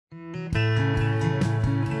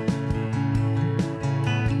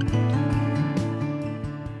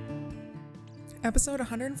Episode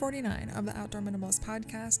 149 of the Outdoor Minimalist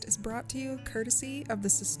podcast is brought to you courtesy of the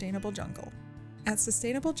Sustainable Jungle. At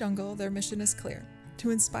Sustainable Jungle, their mission is clear: to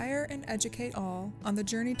inspire and educate all on the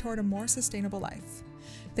journey toward a more sustainable life.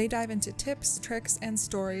 They dive into tips, tricks, and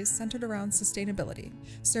stories centered around sustainability,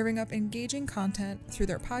 serving up engaging content through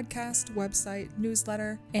their podcast, website,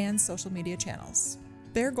 newsletter, and social media channels.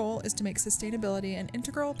 Their goal is to make sustainability an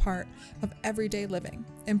integral part of everyday living,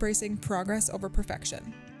 embracing progress over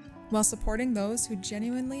perfection, while supporting those who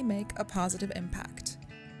genuinely make a positive impact.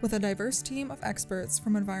 With a diverse team of experts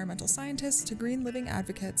from environmental scientists to green living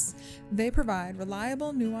advocates, they provide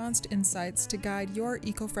reliable, nuanced insights to guide your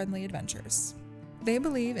eco-friendly adventures. They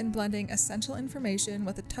believe in blending essential information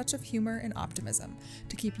with a touch of humor and optimism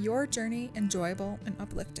to keep your journey enjoyable and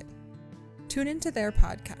uplifting. Tune into their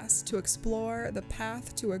podcast to explore the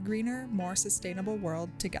path to a greener, more sustainable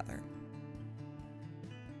world together.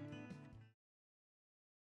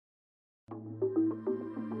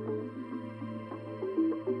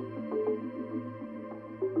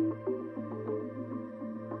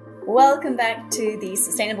 Welcome back to the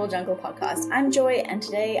Sustainable Jungle podcast. I'm Joy, and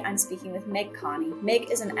today I'm speaking with Meg Carney. Meg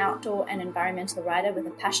is an outdoor and environmental writer with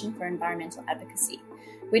a passion for environmental advocacy.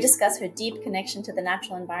 We discuss her deep connection to the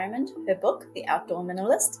natural environment, her book, The Outdoor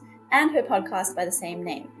Minimalist, and her podcast by the same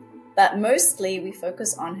name. But mostly we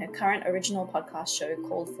focus on her current original podcast show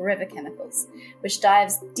called Forever Chemicals, which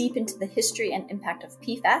dives deep into the history and impact of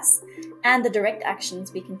PFAS and the direct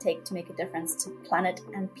actions we can take to make a difference to planet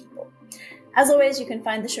and people. As always, you can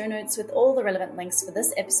find the show notes with all the relevant links for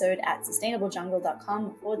this episode at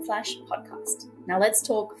sustainablejungle.com/podcast. Now let's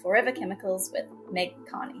talk Forever Chemicals with Meg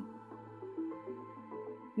Carney.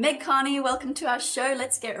 Meg Carney, welcome to our show.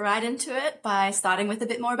 Let's get right into it by starting with a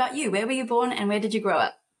bit more about you. Where were you born and where did you grow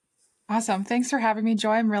up? Awesome. Thanks for having me,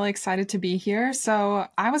 Joy. I'm really excited to be here. So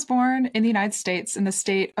I was born in the United States in the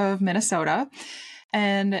state of Minnesota.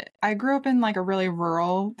 And I grew up in like a really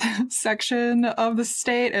rural section of the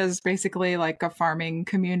state. It was basically like a farming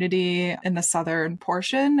community in the southern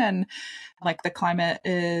portion. And like the climate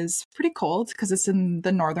is pretty cold because it's in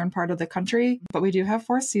the northern part of the country. But we do have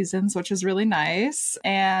 4 seasons, which is really nice.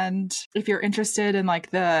 And if you're interested in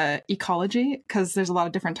like the ecology, because there's a lot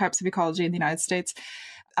of different types of ecology in the United States,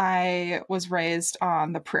 I was raised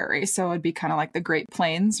on the prairie. So it'd be kind of like the Great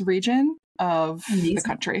Plains region of the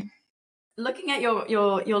country. Looking at your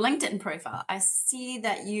LinkedIn profile, I see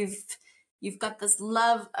that you've got this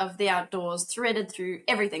love of the outdoors threaded through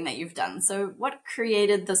everything that you've done. So what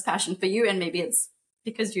created this passion for you? And maybe it's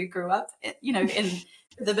because you grew up, in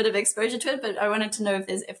with a bit of exposure to it, but I wanted to know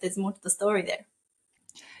if there's more to the story there.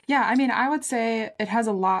 Yeah, I mean, I would say it has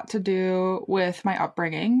a lot to do with my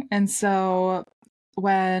upbringing. And so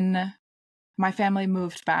when my family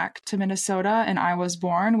moved back to Minnesota and I was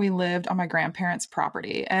born, we lived on my grandparents'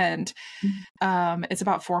 property. And it's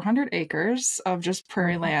about 400 acres of just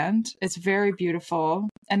prairie land. It's very beautiful.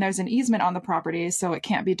 And there's an easement on the property, so it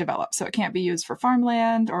can't be developed. So it can't be used for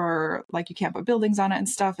farmland or like you can't put buildings on it and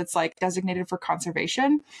stuff. It's like designated for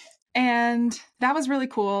conservation. And that was really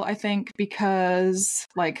cool, I think, because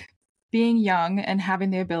like being young and having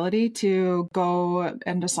the ability to go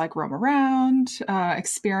and just like roam around,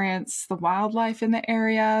 experience the wildlife in the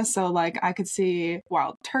area. So like I could see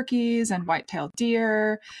wild turkeys and white-tailed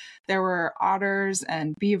deer. There were otters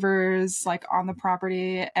and beavers like on the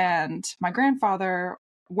property. And my grandfather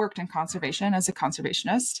worked in conservation as a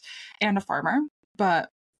conservationist and a farmer, but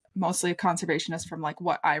mostly a conservationist from like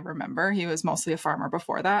what I remember. He was mostly a farmer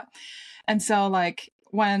before that. And so like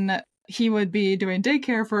when he would be doing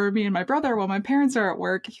daycare for me and my brother while my parents are at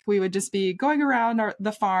work, we would just be going around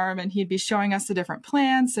the farm and he'd be showing us the different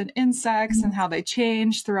plants and insects and how they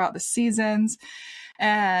change throughout the seasons.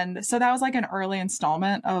 And so that was like an early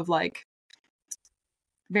installment of like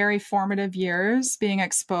very formative years being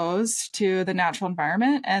exposed to the natural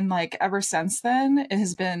environment. And like ever since then, it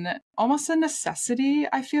has been almost a necessity,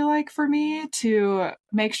 I feel like, for me to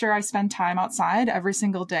make sure I spend time outside every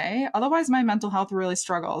single day. Otherwise, my mental health really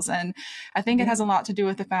struggles. And I think it has a lot to do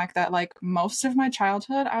with the fact that like most of my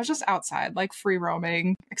childhood, I was just outside, like free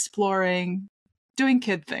roaming, exploring, doing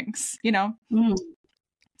kid things, And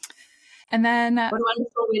then What a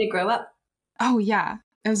wonderful way to grow up. Oh, yeah.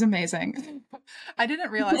 It was amazing. I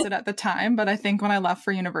didn't realize it at the time, but I think when I left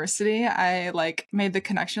for university, I like made the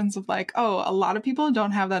connections of like, oh, a lot of people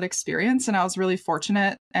don't have that experience. And I was really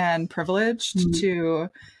fortunate and privileged to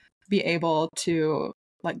be able to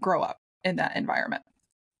like grow up in that environment.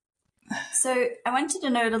 So I wanted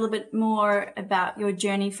to know a little bit more about your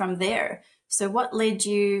journey from there. So what led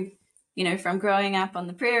you, from growing up on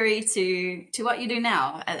the prairie to what you do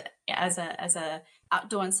now as a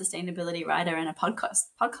outdoor and sustainability writer and a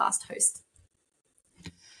podcast host?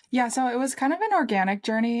 Yeah, so it was kind of an organic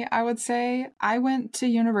journey, I would say. I went to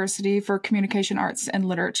university for communication arts and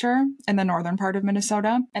literature in the northern part of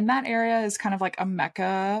Minnesota, and that area is kind of like a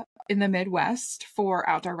mecca in the Midwest for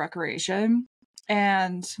outdoor recreation.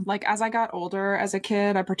 And like as I got older as a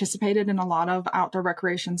kid, I participated in a lot of outdoor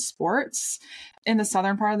recreation sports. In the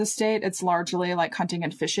southern part of the state, it's largely like hunting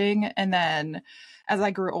and fishing. And then as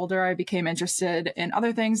I grew older, I became interested in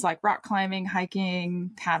other things like rock climbing,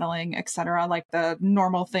 hiking, paddling, etc., like the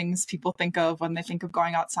normal things people think of when they think of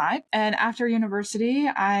going outside. And after university,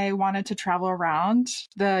 I wanted to travel around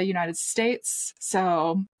the United States.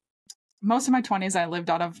 So most of my 20s, I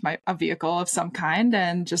lived out of a vehicle of some kind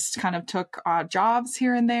and just kind of took odd jobs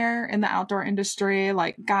here and there in the outdoor industry,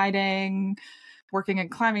 like guiding, working in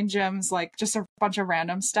climbing gyms, like just a bunch of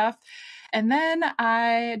random stuff. And then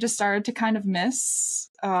I just started to kind of miss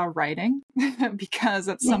writing because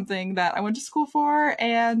it's something that I went to school for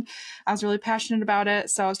and I was really passionate about it.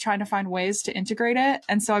 So I was trying to find ways to integrate it.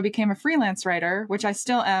 And so I became a freelance writer, which I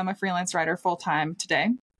still am a freelance writer full time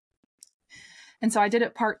today. And so I did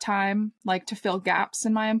it part-time, like to fill gaps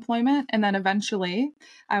in my employment. And then eventually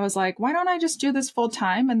I was like, why don't I just do this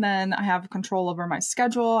full-time? And then I have control over my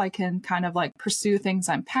schedule. I can kind of like pursue things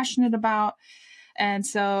I'm passionate about. And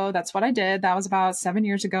so that's what I did. That was about 7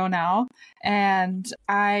 years ago now. And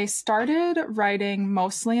I started writing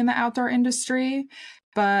mostly in the outdoor industry,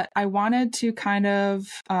 but I wanted to kind of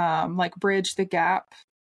like bridge the gap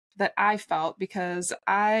that I felt because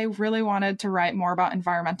I really wanted to write more about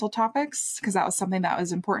environmental topics because that was something that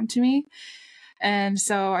was important to me. And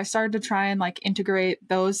so I started to try and like integrate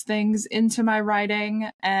those things into my writing.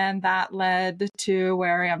 And that led to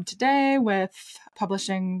where I am today with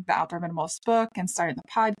publishing the Outdoor Minimalist book and starting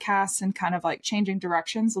the podcast and kind of like changing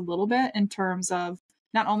directions a little bit in terms of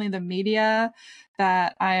not only the media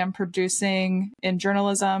that I am producing in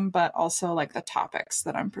journalism, but also like the topics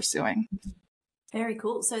that I'm pursuing. Very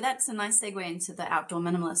cool. So that's a nice segue into the Outdoor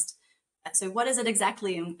Minimalist. So what is it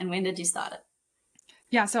exactly and when did you start it?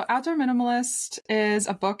 Yeah, so Outdoor Minimalist is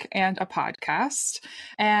a book and a podcast.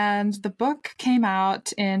 And the book came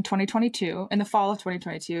out in 2022, in the fall of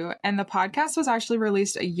 2022. And the podcast was actually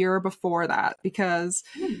released a year before that because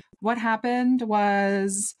what happened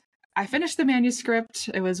was I finished the manuscript.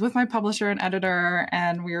 It was with my publisher and editor,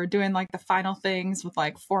 and we were doing like the final things with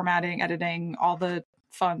like formatting, editing, all the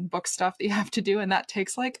fun book stuff that you have to do. And that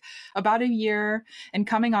takes like about a year. And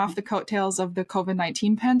coming off the coattails of the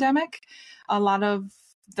COVID-19 pandemic, a lot of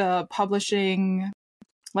the publishing,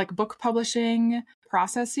 like book publishing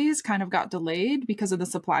processes kind of got delayed because of the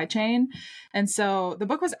supply chain. And so the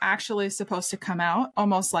book was actually supposed to come out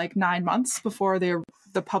almost like 9 months before the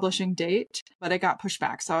publishing date, but it got pushed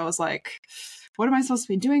back. So I was like, what am I supposed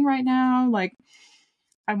to be doing right now? Like,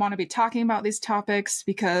 I want to be talking about these topics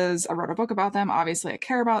because I wrote a book about them. Obviously, I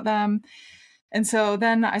care about them. And so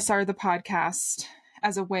then I started the podcast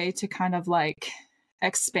as a way to kind of like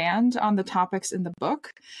expand on the topics in the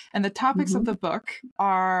book. And the topics of the book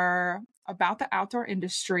are about the outdoor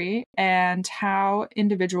industry and how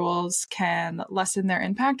individuals can lessen their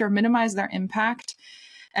impact or minimize their impact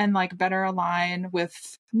and like better align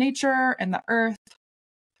with nature and the earth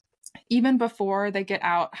even before they get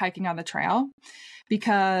out hiking on the trail.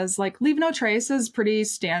 Because like leave no trace is pretty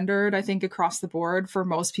standard, I think, across the board for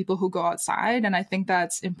most people who go outside. And I think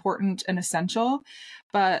that's important and essential.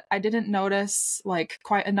 But I didn't notice like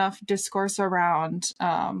quite enough discourse around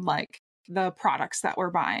like the products that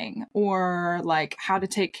we're buying or like how to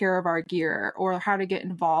take care of our gear or how to get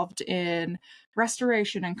involved in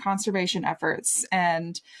restoration and conservation efforts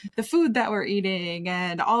and the food that we're eating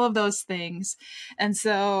and all of those things. And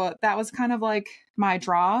so that was kind of like my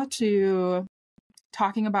draw to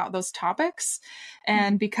talking about those topics.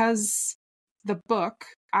 And because the book,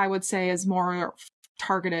 I would say, is more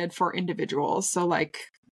targeted for individuals. So like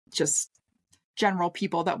just general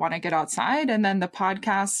people that want to get outside. And then the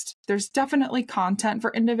podcast, there's definitely content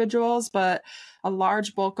for individuals, but a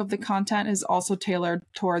large bulk of the content is also tailored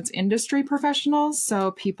towards industry professionals.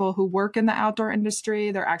 So people who work in the outdoor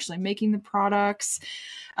industry, they're actually making the products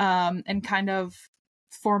and kind of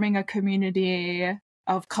forming a community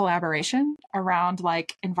of collaboration around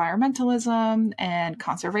like environmentalism and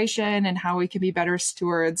conservation and how we can be better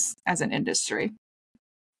stewards as an industry.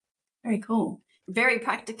 Very cool. Very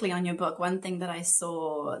practically on your book, one thing that I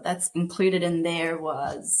saw that's included in there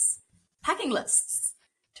was packing lists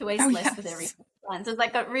to waste less with every plant. So it's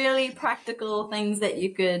like got really practical things that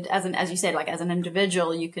you could, as you said, like as an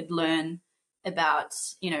individual, you could learn about,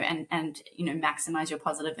 and maximize your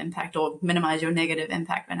positive impact or minimize your negative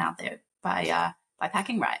impact when out there by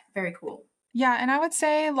packing right. Very cool. Yeah, and I would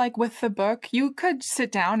say like with the book, you could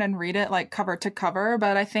sit down and read it like cover to cover,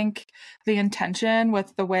 but I think the intention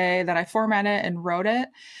with the way that I format it and wrote it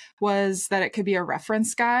was that it could be a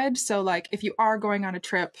reference guide. So like if you are going on a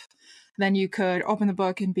trip, then you could open the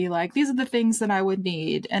book and be like, these are the things that I would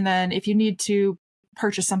need. And then if you need to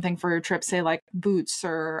purchase something for your trip, say like boots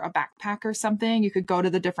or a backpack or something, you could go to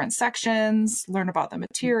the different sections, learn about the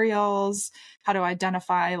materials, how to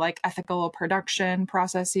identify like ethical production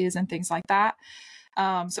processes and things like that.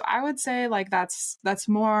 So I would say like that's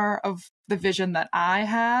more of the vision that I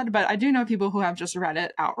had, but I do know people who have just read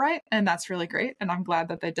it outright, and that's really great. And I'm glad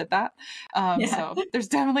that they did that. So there's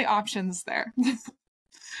definitely options there.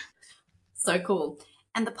 So cool.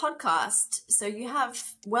 And the podcast, so you have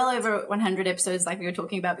well over 100 episodes, like we were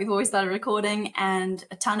talking about before we started recording, and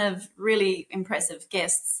a ton of really impressive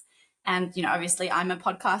guests. And, you know, obviously I'm a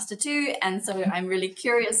podcaster too. And so I'm really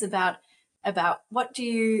curious about what do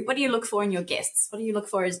you look for in your guests? What do you look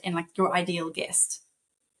for in like your ideal guest?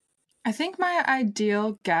 I think my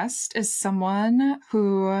ideal guest is someone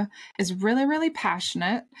who is really, really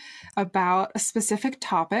passionate about a specific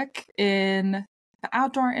topic in the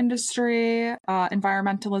outdoor industry,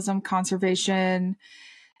 environmentalism, conservation,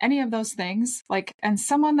 any of those things. Like, and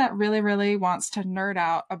someone that really, really wants to nerd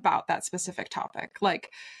out about that specific topic.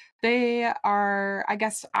 Like, they are, I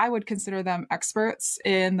guess I would consider them experts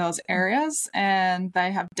in those areas, and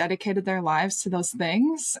they have dedicated their lives to those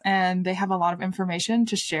things, and they have a lot of information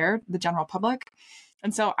to share the general public.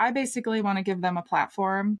 And so I basically want to give them a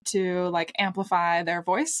platform to like amplify their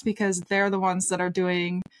voice, because they're the ones that are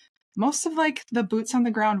doing most of like the boots on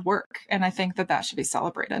the ground work. And I think that that should be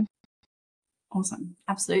celebrated. Awesome.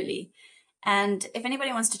 Absolutely. And if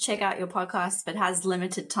anybody wants to check out your podcast but has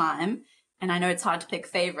limited time, and I know it's hard to pick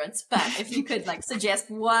favorites, but if you could like suggest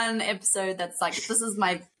one episode that's like, this is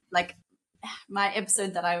my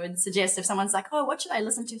episode that I would suggest if someone's like, oh, what should I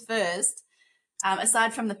listen to first?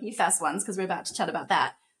 Aside from the PFAS ones, because we're about to chat about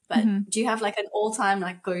that. But do you have like an all-time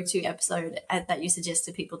like go-to episode that you suggest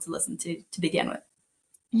to people to listen to begin with?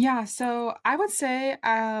 Yeah, so I would say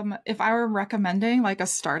if I were recommending like a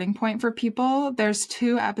starting point for people, there's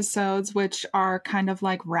 2 episodes which are kind of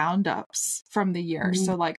like roundups from the year.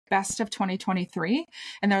 So like best of 2023,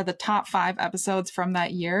 and they're the top 5 episodes from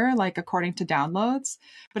that year, like according to downloads.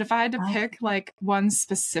 But if I had to pick like one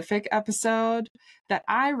specific episode that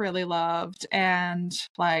I really loved, and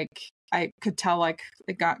like I could tell like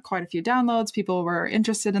it got quite a few downloads, people were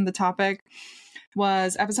interested in the topic,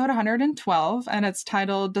 was episode 112, and it's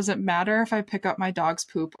titled, Does It Matter If I Pick Up My Dog's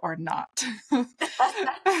Poop or Not?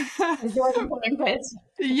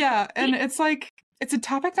 Yeah, and it's like, it's a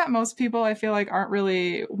topic that most people I feel like aren't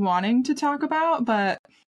really wanting to talk about, but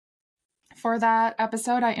for that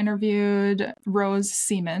episode, I interviewed Rose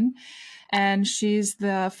Seaman, and she's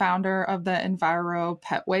the founder of the Enviro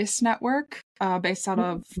Pet Waste Network, based out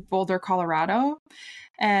of Boulder, Colorado.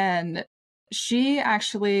 And she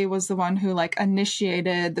actually was the one who like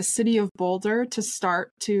initiated the city of Boulder to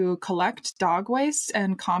start to collect dog waste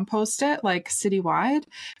and compost it like citywide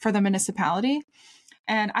for the municipality.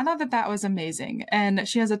 And I thought that that was amazing. And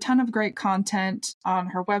she has a ton of great content on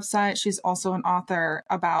her website. She's also an author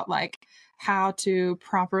about like how to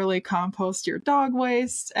properly compost your dog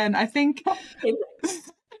waste. And I think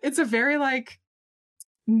it's a very like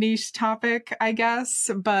niche topic, I guess,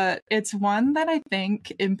 but it's one that I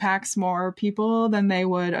think impacts more people than they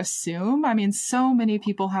would assume. I mean, so many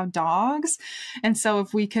people have dogs. And so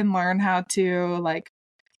if we can learn how to like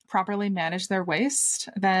properly manage their waste,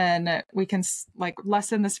 then we can like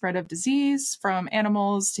lessen the spread of disease from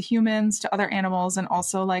animals to humans to other animals, and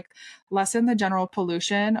also like lessen the general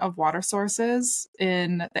pollution of water sources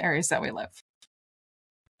in the areas that we live.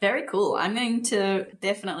 Very cool. I'm going to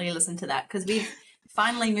definitely listen to that, because we've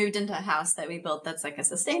finally moved into a house that we built that's like a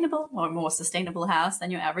sustainable or more sustainable house than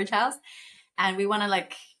your average house. And we want to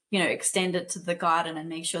like, you know, extend it to the garden and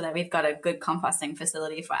make sure that we've got a good composting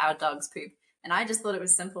facility for our dog's poop. And I just thought it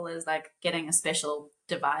was simple as like getting a special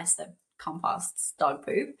device that composts dog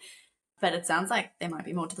poop. But it sounds like there might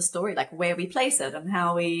be more to the story, like where we place it and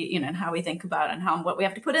how we, you know, and how we think about it and what we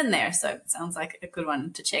have to put in there. So it sounds like a good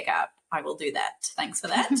one to check out. I will do that. Thanks for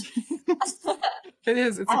that. It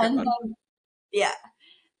is. It's a good one. Yeah.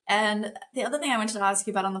 And the other thing I wanted to ask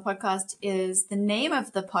you about on the podcast is the name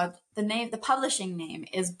of the publishing name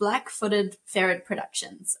is Black-Footed Ferret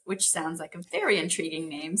Productions, which sounds like a very intriguing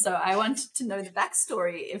name. So I wanted to know the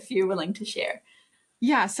backstory if you're willing to share.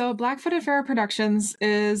 Yeah, so Black-Footed Ferret Productions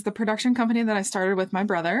is the production company that I started with my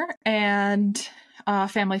brother and a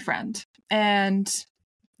family friend. And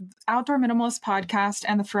Outdoor Minimalist Podcast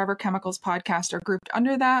and the Forever Chemicals podcast are grouped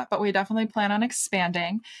under that, but we definitely plan on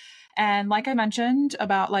expanding. And like I mentioned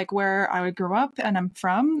about like where I grew up and I'm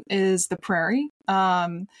from is the prairie.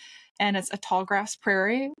 And it's a tall grass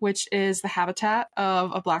prairie, which is the habitat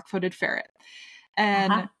of a black-footed ferret.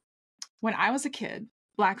 And when I was a kid,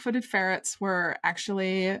 black-footed ferrets were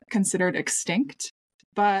actually considered extinct,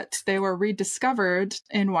 but they were rediscovered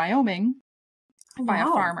in Wyoming by a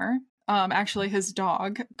farmer. Actually, his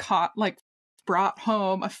dog brought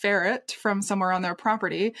home a ferret from somewhere on their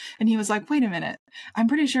property, and he was like, wait a minute, I'm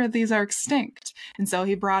pretty sure these are extinct. And so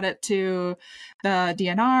he brought it to the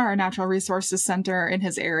DNR, or Natural Resources Center, in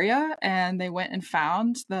his area, and they went and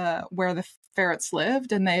found where the ferrets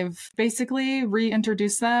lived, and they've basically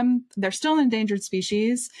reintroduced them. They're still an endangered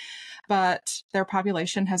species, but their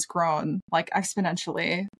population has grown like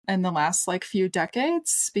exponentially in the last like few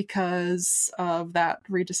decades because of that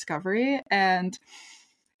rediscovery. And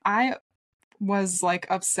I was like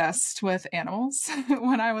obsessed with animals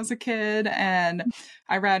when I was a kid, and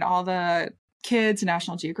I read all the kids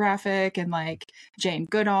National Geographic and like Jane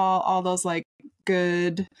Goodall, all those like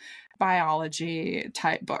good biology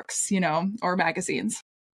type books, or magazines.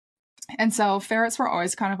 And so ferrets were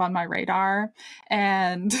always kind of on my radar.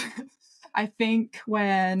 And I think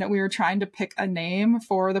when we were trying to pick a name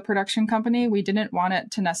for the production company, we didn't want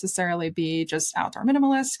it to necessarily be just outdoor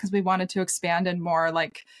minimalist, because we wanted to expand in more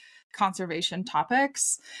like conservation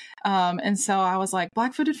topics. And so I was like,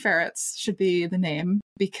 black-footed ferrets should be the name,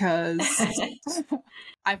 because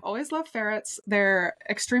I've always loved ferrets. They're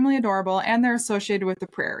extremely adorable, and they're associated with the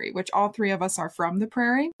prairie, which all three of us are from the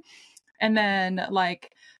prairie. And then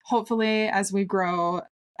like, hopefully as we grow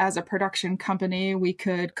as a production company, we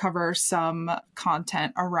could cover some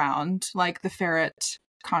content around like the ferret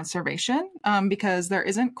conservation, because there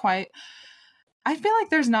isn't quite, I feel like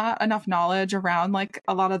there's not enough knowledge around like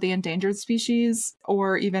a lot of the endangered species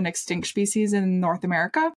or even extinct species in North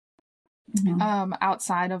America,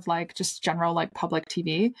 outside of like just general like public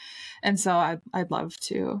TV. And so I'd love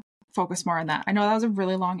to focus more on that. I know that was a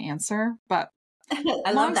really long answer, but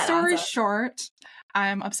long story short,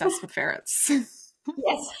 I'm obsessed with ferrets.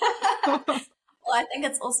 Yes. Well, I think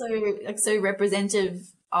it's also like so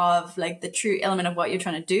representative of like the true element of what you're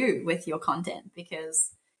trying to do with your content,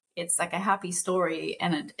 because it's like a happy story,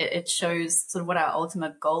 and it shows sort of what our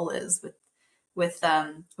ultimate goal is with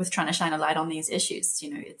trying to shine a light on these issues.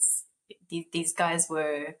 It's these guys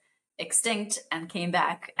were extinct and came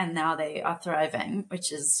back, and now they are thriving,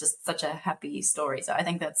 which is just such a happy story. So I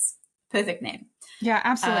think that's perfect name. Yeah,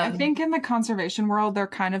 absolutely. I think in the conservation world, they're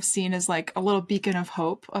kind of seen as like a little beacon of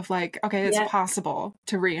hope of like, okay, it's possible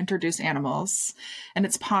to reintroduce animals, and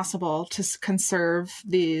it's possible to conserve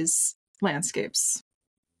these landscapes.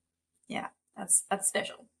 Yeah, that's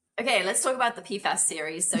special. Okay, let's talk about the PFAS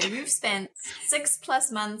series. So you've spent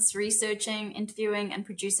 6+ months researching, interviewing, and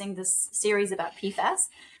producing this series about PFAS.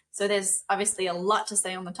 So there's obviously a lot to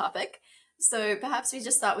say on the topic. So perhaps we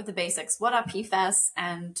just start with the basics. What are PFAS,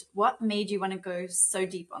 and what made you want to go so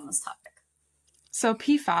deep on this topic? So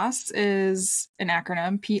PFAS is an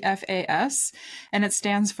acronym, PFAS, and it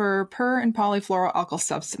stands for per and polyfluoroalkyl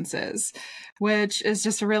substances, which is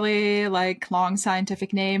just a really like long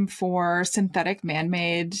scientific name for synthetic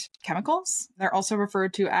man-made chemicals. They're also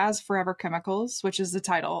referred to as forever chemicals, which is the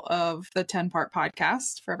title of the 10-part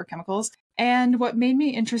podcast, Forever Chemicals. And what made me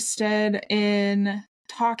interested in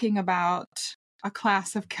talking about a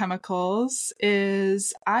class of chemicals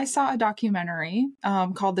is I saw a documentary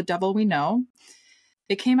called The Devil We Know.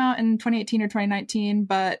 It came out in 2018 or 2019,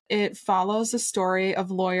 but it follows the story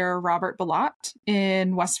of lawyer Robert Bilott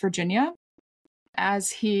in West Virginia,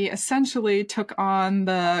 as he essentially took on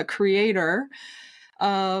the creator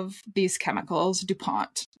of these chemicals,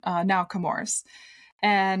 DuPont, now Chemours.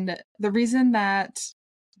 And the reason that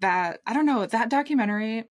I don't know, that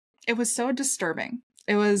documentary, it was so disturbing.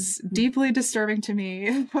 It was deeply disturbing to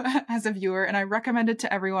me as a viewer, and I recommend it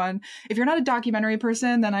to everyone. If you're not a documentary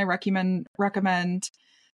person, then I recommend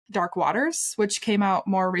Dark Waters, which came out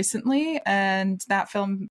more recently, and that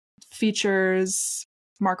film features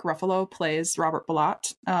Mark Ruffalo plays Robert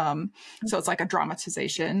Bilott. So it's like a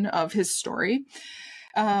dramatization of his story.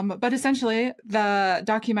 But essentially, the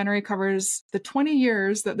documentary covers the 20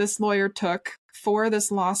 years that this lawyer took for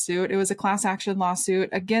this lawsuit. It was a class action lawsuit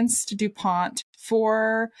against DuPont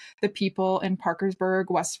for the people in Parkersburg,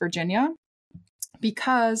 West Virginia,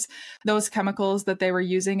 because those chemicals that they were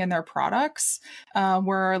using in their products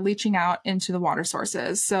were leaching out into the water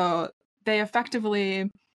sources. So they effectively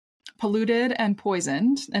polluted and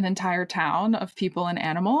poisoned an entire town of people and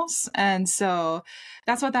animals. And so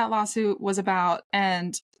that's what that lawsuit was about.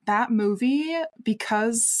 And that movie,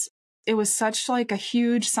 because it was such like a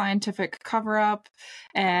huge scientific cover-up,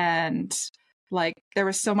 and like there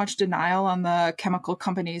was so much denial on the chemical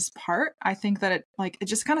company's part. I think that it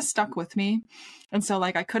just kind of stuck with me. And so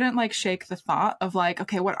like I couldn't like shake the thought of like,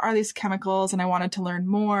 okay, what are these chemicals? And I wanted to learn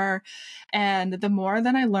more. And the more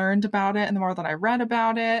that I learned about it and the more that I read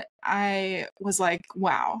about it, I was like,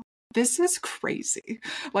 wow, this is crazy.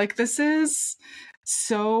 Like this is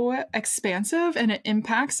so expansive and it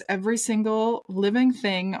impacts every single living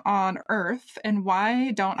thing on Earth. And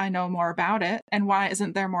why don't I know more about it? And why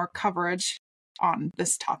isn't there more coverage on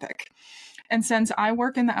this topic? And since I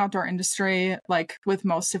work in the outdoor industry, like with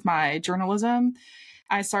most of my journalism,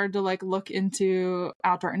 I started to like look into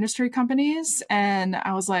outdoor industry companies, and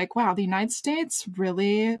I was like, wow, the United States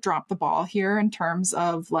really dropped the ball here in terms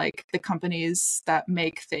of like the companies that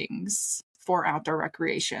make things for outdoor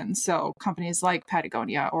recreation. So companies like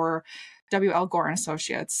Patagonia or W.L. Gore and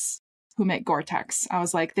Associates, who make Gore-Tex. I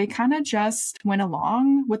was like, they kind of just went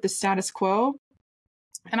along with the status quo.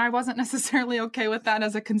 And I wasn't necessarily okay with that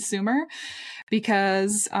as a consumer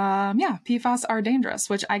because, PFAS are dangerous,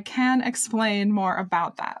 which I can explain more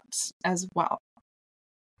about that as well.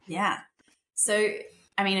 Yeah. So,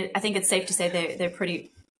 I mean, I think it's safe to say they're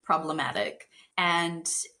pretty problematic. And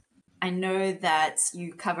I know that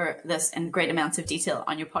you cover this in great amounts of detail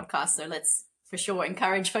on your podcast. So let's for sure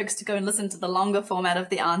encourage folks to go and listen to the longer format of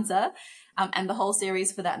the answer and the whole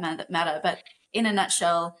series for that matter. But in a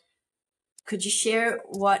nutshell, could you share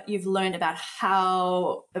what you've learned about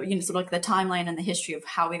how, sort of like the timeline and the history of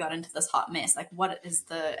how we got into this hot mess? Like what is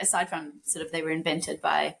aside from sort of they were invented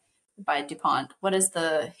by DuPont, what is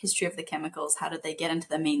the history of the chemicals? How did they get into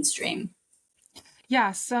the mainstream?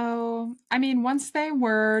 Yeah, so, I mean, once they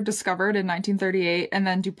were discovered in 1938 and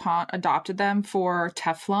then DuPont adopted them for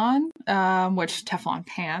Teflon, which Teflon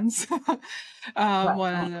pans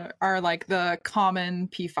are like the common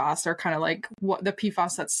PFAS, or kind of like what the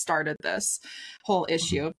PFAS that started this whole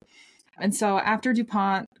issue. And so after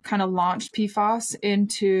DuPont kind of launched PFAS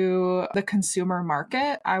into the consumer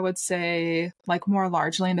market, I would say like more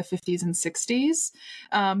largely in the 50s and 60s,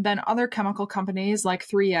 then other chemical companies like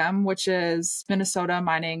 3M, which is Minnesota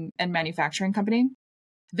Mining and Manufacturing Company,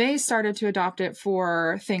 they started to adopt it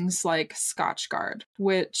for things like Scotchgard,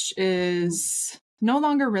 which is no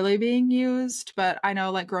longer really being used. But I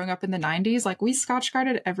know like growing up in the 90s, like we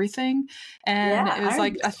Scotchgarded everything. And it was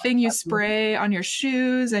like a thing you spray on your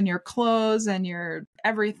shoes and your clothes and your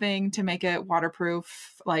everything to make it waterproof,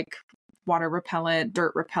 like water repellent,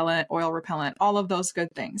 dirt repellent, oil repellent, all of those good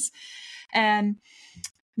things. And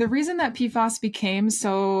the reason that PFAS became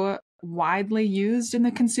so widely used in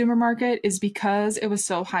the consumer market is because it was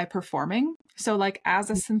so high performing. So like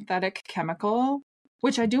as a synthetic chemical,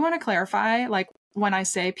 which I do want to clarify, like when I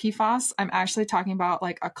say PFAS, I'm actually talking about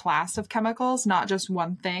like a class of chemicals, not just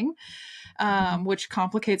one thing, which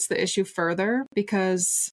complicates the issue further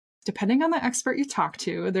because depending on the expert you talk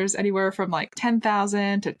to, there's anywhere from like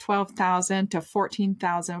 10,000 to 12,000 to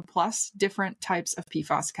 14,000 plus different types of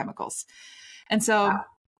PFAS chemicals. And so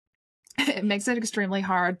it makes it extremely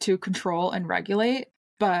hard to control and regulate,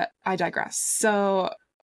 but I digress. So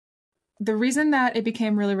the reason that it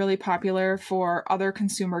became really, really popular for other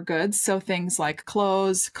consumer goods, so things like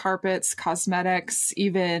clothes, carpets, cosmetics,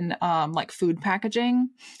 even like food packaging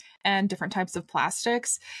and different types of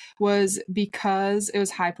plastics, was because it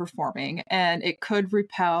was high performing and it could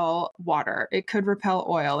repel water, it could repel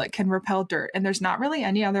oil, it can repel dirt. And there's not really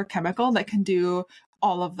any other chemical that can do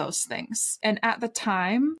all of those things. And at the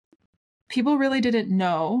time, people really didn't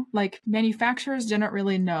know, like manufacturers didn't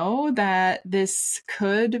really know that this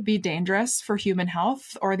could be dangerous for human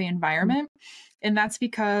health or the environment. And that's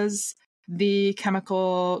because the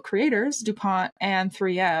chemical creators, DuPont and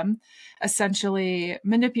 3M, essentially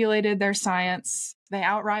manipulated their science. They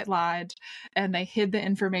outright lied and they hid the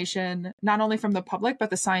information, not only from the public, but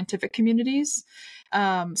the scientific communities.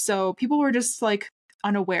 So people were just like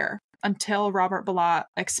unaware until Robert Bilott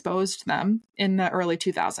exposed them in the early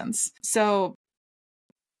 2000s. So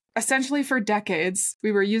essentially for decades,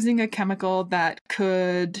 we were using a chemical that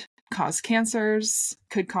could cause cancers,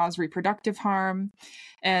 could cause reproductive harm,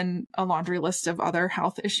 and a laundry list of other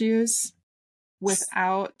health issues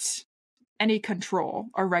without any control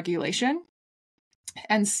or regulation.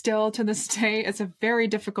 And still to this day, it's very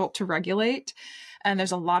difficult to regulate. And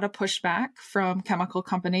there's a lot of pushback from chemical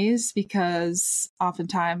companies because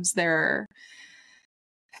oftentimes they're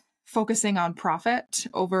focusing on profit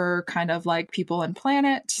over kind of like people and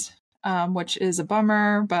planet, which is a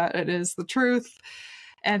bummer, but it is the truth.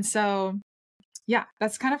 And so, yeah,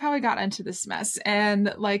 that's kind of how I got into this mess.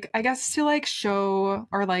 And like, I guess to like show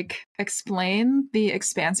or like explain the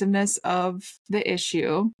expansiveness of the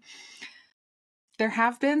issue, There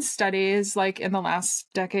have been studies like in the last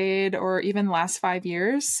decade or even last 5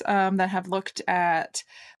 years that have looked at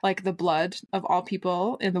like the blood of all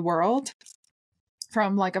people in the world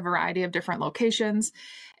from like a variety of different locations.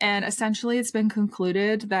 And essentially, it's been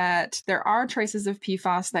concluded that there are traces of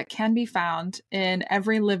PFAS that can be found in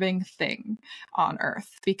every living thing on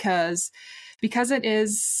Earth because it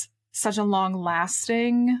is such a long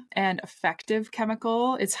lasting and effective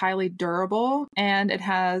chemical. It's highly durable and it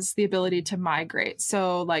has the ability to migrate.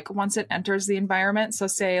 So like once it enters the environment, so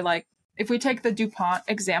say like if we take the DuPont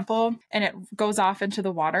example and it goes off into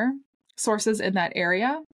the water sources in that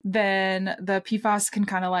area, then the PFAS can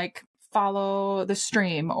kind of like follow the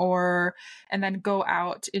stream and then go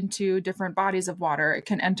out into different bodies of water. It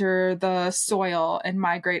can enter the soil and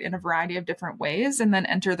migrate in a variety of different ways and then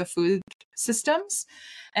enter the food systems.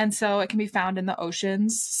 And so it can be found in the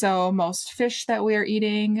oceans. So most fish that we are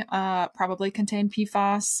eating probably contain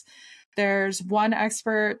PFAS. There's one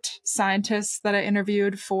expert scientist that I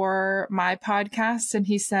interviewed for my podcast, and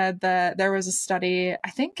he said that there was a study, I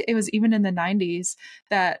think it was even in the 90s,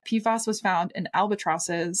 that PFAS was found in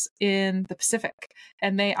albatrosses in the Pacific.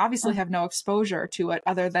 And they obviously have no exposure to it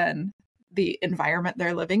other than the environment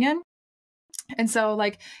they're living in. And so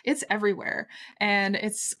like it's everywhere. And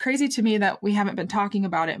it's crazy to me that we haven't been talking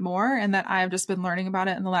about it more and that I've just been learning about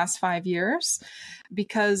it in the last 5 years,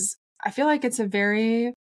 because I feel like it's a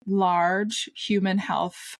very large human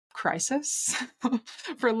health crisis,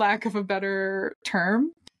 for lack of a better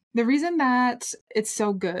term. The reason that it's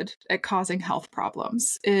so good at causing health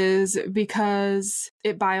problems is because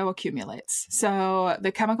it bioaccumulates. So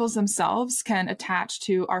the chemicals themselves can attach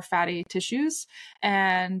to our fatty tissues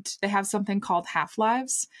and they have something called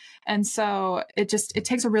half-lives. And so it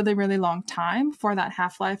takes a really, really long time for that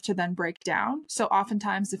half-life to then break down. So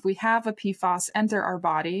oftentimes if we have a PFAS enter our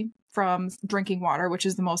body from drinking water, which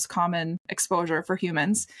is the most common exposure for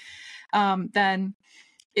humans, then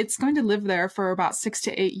it's going to live there for about 6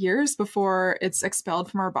 to 8 years before it's expelled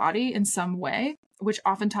from our body in some way, which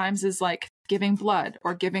oftentimes is like giving blood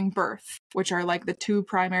or giving birth, which are like the two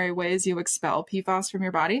primary ways you expel PFAS from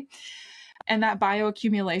your body. And that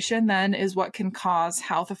bioaccumulation then is what can cause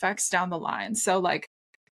health effects down the line. So like,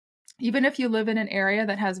 even if you live in an area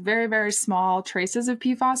that has very, very small traces of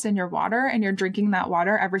PFAS in your water and you're drinking that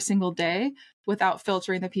water every single day without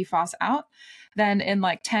filtering the PFAS out, then in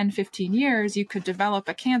like 10, 15 years, you could develop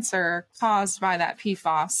a cancer caused by that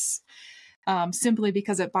PFAS simply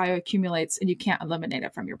because it bioaccumulates and you can't eliminate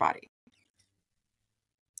it from your body.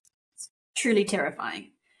 Truly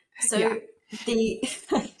terrifying. So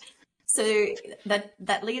yeah. So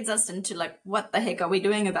that leads us into like, what the heck are we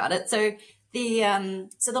doing about it? So the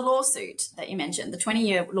lawsuit that you mentioned, the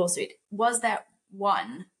 20-year lawsuit, was that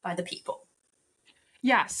won by the people?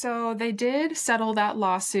 Yeah, so they did settle that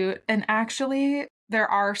lawsuit, and actually there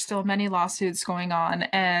are still many lawsuits going on,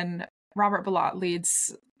 and Robert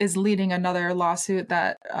Bilott is leading another lawsuit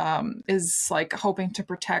that is like hoping to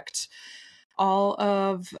protect all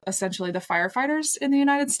of essentially the firefighters in the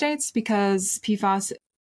United States, because PFAS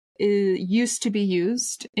used to be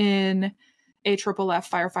used in AFFF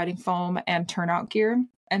firefighting foam and turnout gear.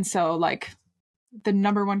 And so like the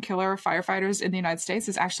number one killer of firefighters in the United States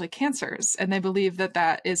is actually cancers. And they believe that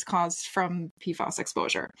that is caused from PFAS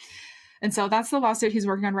exposure. And so that's the lawsuit he's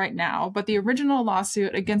working on right now. But the original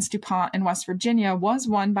lawsuit against DuPont in West Virginia was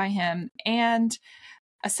won by him. And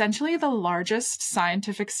essentially the largest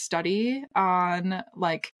scientific study on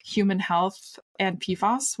like human health and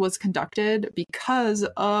PFAS was conducted because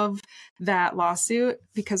of that lawsuit.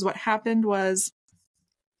 Because what happened was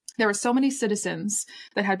there were so many citizens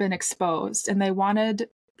that had been exposed and they wanted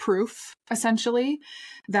proof essentially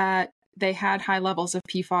that they had high levels of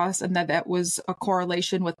PFAS and that was a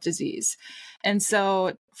correlation with disease. And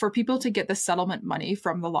so for people to get the settlement money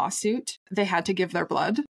from the lawsuit, they had to give their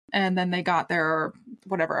blood, and then they got their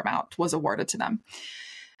whatever amount was awarded to them.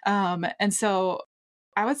 And so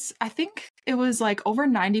I think it was like over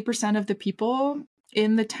 90% of the people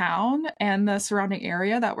in the town and the surrounding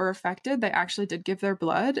area that were affected, they actually did give their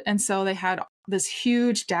blood. And so they had this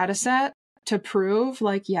huge data set to prove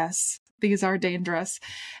like, yes, these are dangerous.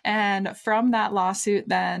 And from that lawsuit,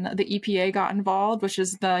 then the EPA got involved, which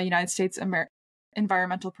is the United States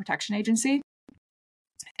Environmental Protection Agency.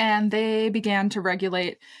 And they began to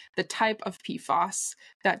regulate the type of PFAS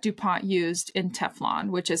that DuPont used in Teflon,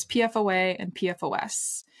 which is PFOA and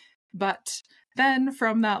PFOS. But then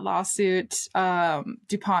from that lawsuit,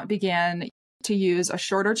 DuPont began to use a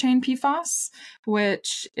shorter chain PFAS,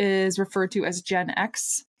 which is referred to as Gen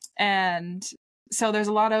X. And so there's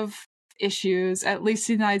a lot of issues, at least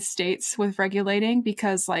in the United States, with regulating,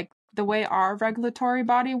 because like the way our regulatory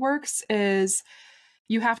body works is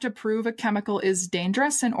you have to prove a chemical is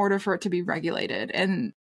dangerous in order for it to be regulated.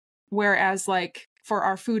 And whereas like for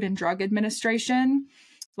our Food and Drug Administration,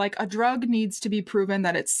 like a drug needs to be proven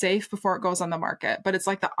that it's safe before it goes on the market. But it's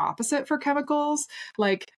like the opposite for chemicals.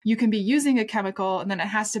 Like you can be using a chemical and then it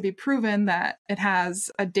has to be proven that it has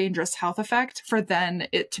a dangerous health effect for then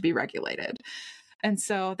it to be regulated. And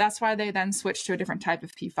so that's why they then switched to a different type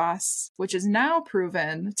of PFAS, which is now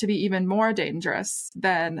proven to be even more dangerous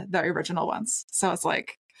than the original ones. So it's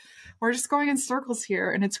like, we're just going in circles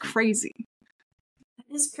here and it's crazy.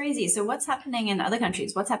 It is crazy. So what's happening in other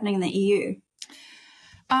countries? What's happening in the EU?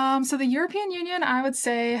 So the European Union, I would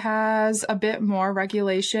say, has a bit more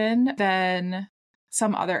regulation than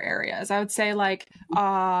some other areas. I would say like,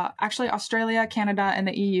 actually Australia, Canada, and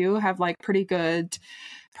the EU have like pretty good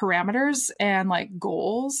parameters and like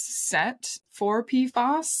goals set for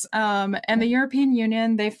PFAS. And the European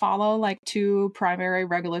Union, they follow like two primary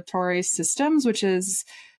regulatory systems, which is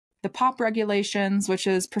the POP regulations, which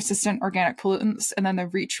is persistent organic pollutants, and then the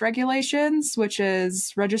REACH regulations, which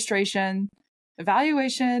is registration,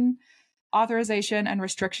 evaluation, authorization, and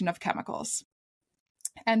restriction of chemicals.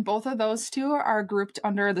 And both of those two are grouped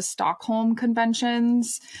under the Stockholm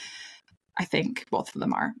Conventions. I think both of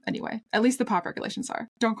them are, anyway. At least the POP regulations are.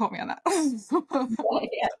 Don't quote me on that.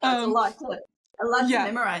 Yeah, that's a lot to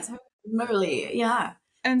memorize. Really, yeah.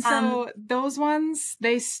 And so those ones,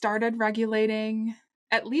 they started regulating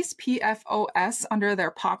at least PFOS under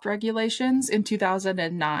their POP regulations in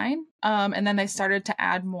 2009. And then they started to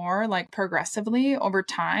add more like progressively over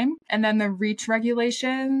time. And then the REACH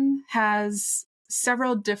regulation has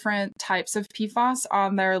several different types of PFAS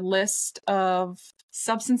on their list of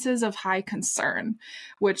substances of high concern,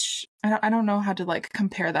 which I don't know how to like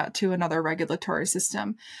compare that to another regulatory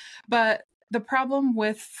system. But the problem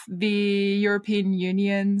with the European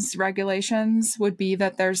Union's regulations would be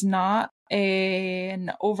that there's not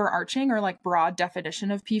an overarching or like broad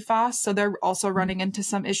definition of PFAS. So they're also running into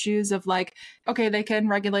some issues of like, okay, they can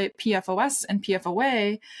regulate PFOS and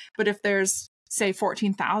PFOA, but if there's say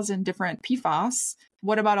 14,000 different PFAS,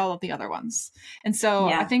 what about all of the other ones? And so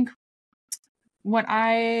I think when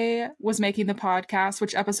I was making the podcast,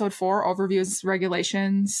 which episode 4 overviews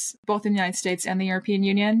regulations, both in the United States and the European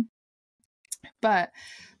Union, but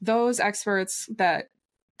those experts that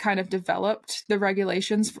kind of developed the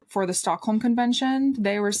regulations for the Stockholm Convention,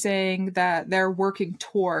 they were saying that they're working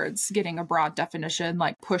towards getting a broad definition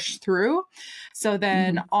like pushed through. So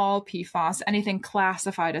then all PFAS, anything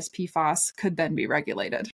classified as PFAS, could then be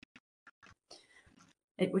regulated.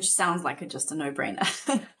 Which sounds like just a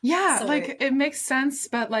no-brainer. Yeah, so, like it makes sense,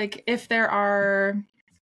 but like if there are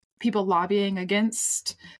people lobbying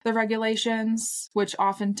against the regulations, which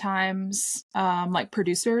oftentimes like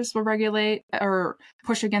producers will regulate or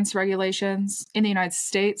push against regulations in the United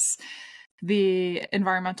States, the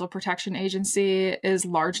Environmental Protection Agency is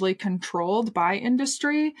largely controlled by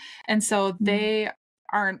industry. And so they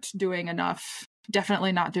aren't doing enough,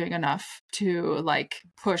 definitely not doing enough to like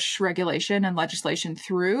push regulation and legislation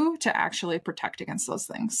through to actually protect against those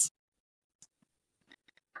things.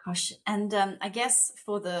 Gosh, and I guess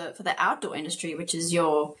for the outdoor industry, which is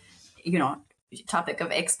your, topic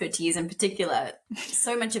of expertise in particular,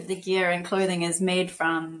 so much of the gear and clothing is made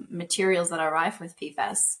from materials that are rife with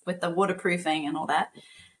PFAS, with the waterproofing and all that.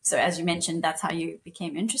 So as you mentioned, that's how you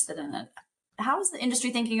became interested in it. How is the industry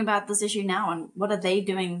thinking about this issue now, and what are they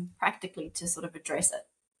doing practically to sort of address it?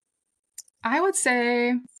 I would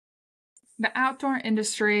say the outdoor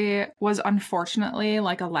industry was unfortunately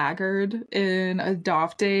like a laggard in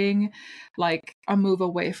adopting like a move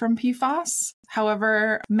away from PFAS.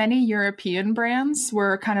 However, many European brands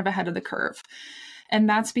were kind of ahead of the curve. And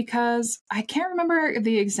that's because I can't remember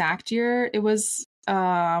the exact year. It was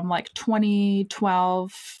like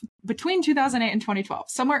 2012, between 2008 and 2012,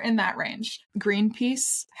 somewhere in that range.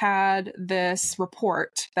 Greenpeace had this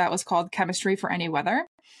report that was called Chemistry for Any Weather,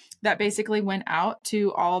 that basically went out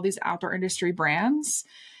to all these outdoor industry brands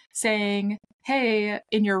saying, hey,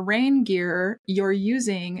 in your rain gear, you're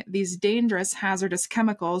using these dangerous hazardous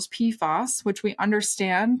chemicals, PFAS, which we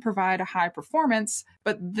understand provide a high performance,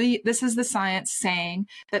 but this is the science saying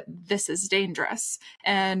that this is dangerous.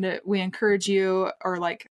 And we encourage you, or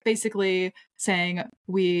like basically saying,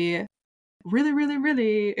 we really, really,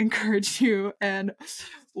 really encourage you and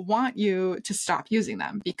want you to stop using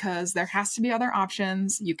them because there has to be other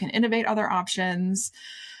options. You can innovate other options.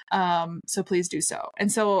 So please do so.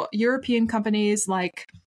 And so European companies like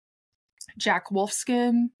Jack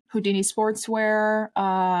Wolfskin, Houdini Sportswear,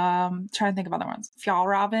 trying to think of other ones,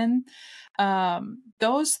 Fjallraven.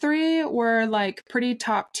 Those three were like pretty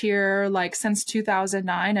top tier, like since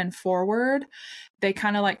 2009 and forward. They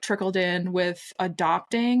kind of like trickled in with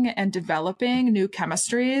adopting and developing new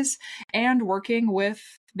chemistries and working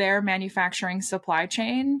with their manufacturing supply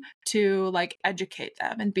chain to like educate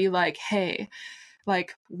them and be like, hey,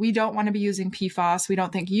 like, we don't want to be using PFAS. We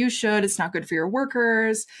don't think you should. It's not good for your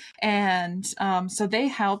workers. And so they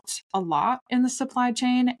helped a lot in the supply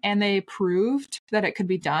chain, and they proved that it could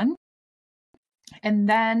be done. And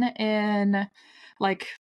then in like,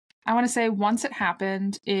 I want to say once it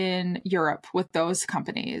happened in Europe with those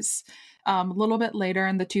companies, a little bit later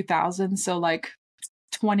in the 2000s, so like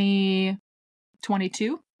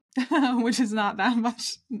 2022, which is not that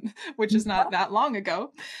much, which is not that long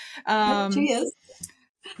ago. 2 years.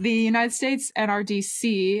 The United States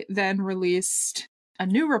NRDC then released a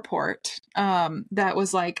new report that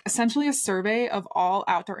was like essentially a survey of all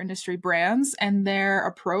outdoor industry brands and their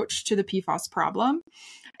approach to the PFAS problem.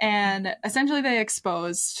 And essentially they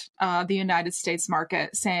exposed the United States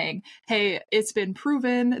market, saying, hey, it's been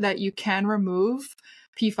proven that you can remove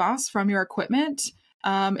PFAS from your equipment.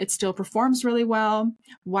 It still performs really well.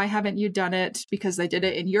 Why haven't you done it? Because they did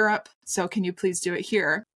it in Europe. So can you please do it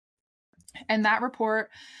here? And that report,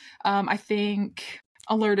 I think,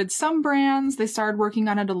 alerted some brands. They started working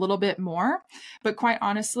on it a little bit more. But quite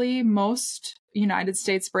honestly, most United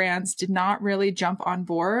States brands did not really jump on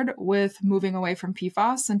board with moving away from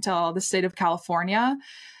PFAS until the state of California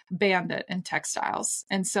banned it in textiles.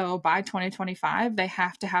 And so by 2025, they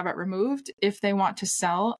have to have it removed if they want to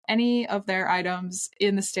sell any of their items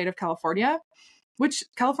in the state of California, which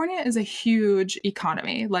California is a huge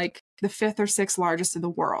economy, like the 5th or 6th largest in the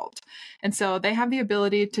world. And so they have the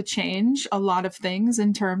ability to change a lot of things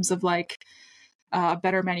in terms of like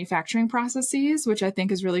better manufacturing processes, which I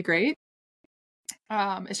think is really great.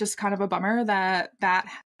 It's just kind of a bummer that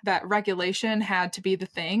regulation had to be the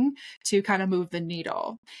thing to kind of move the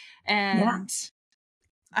needle. And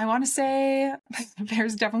I want to say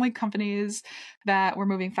there's definitely companies that were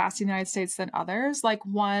moving faster in the United States than others. Like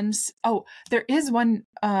there is one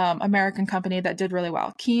American company that did really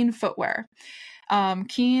well, Keen Footwear.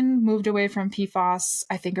 Keen moved away from PFAS,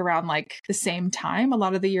 I think around like the same time a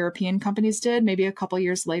lot of the European companies did, maybe a couple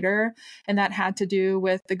years later. And that had to do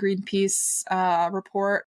with the Greenpeace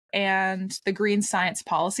report, and the Green Science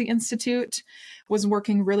Policy Institute was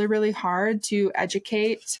working really, really hard to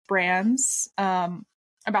educate brands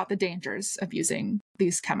about the dangers of using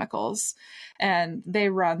these chemicals. And they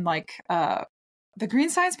run like the Green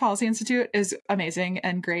Science Policy Institute is amazing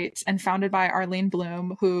and great, and founded by Arlene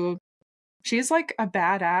Bloom, who she is like a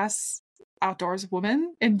badass outdoors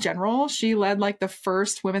woman in general. She led like the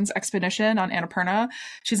first women's expedition on Annapurna.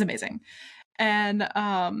 She's amazing. And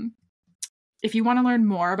if you want to learn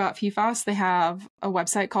more about PFAS, they have a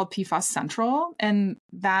website called PFAS Central, and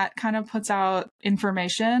that kind of puts out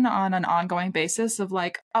information on an ongoing basis of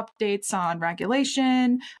like updates on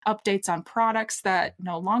regulation, updates on products that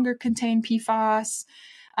no longer contain PFAS.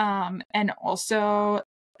 And also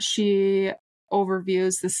she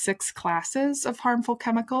overviews the 6 classes of harmful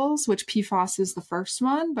chemicals, which PFAS is the first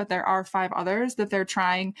one, but there are 5 others that they're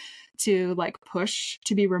trying to like push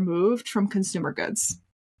to be removed from consumer goods.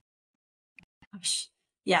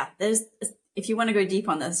 Yeah, if you want to go deep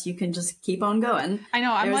on this, you can just keep on going. I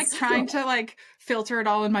know. I'm like trying to like filter it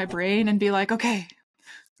all in my brain and be like, okay,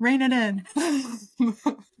 rein it in. So,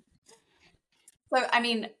 I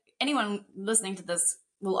mean, anyone listening to this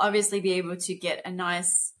will obviously be able to get a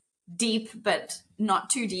nice, deep, but not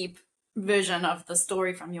too deep version of the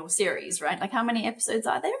story from your series, right? Like, how many episodes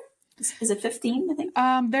are there? Is it 15, I think?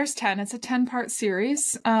 There's 10. It's a 10-part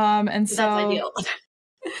series. And so that's ideal.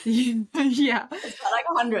 Yeah. It's not like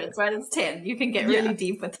hundreds, right? It's 10. You can get really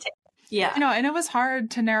deep with 10. Yeah. You know, and it was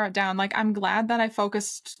hard to narrow it down. Like, I'm glad that I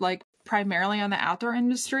focused like primarily on the outdoor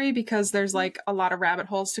industry, because there's like a lot of rabbit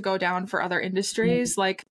holes to go down for other industries,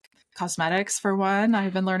 like cosmetics for one.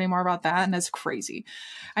 I've been learning more about that, and it's crazy.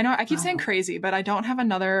 I know I keep saying crazy, but I don't have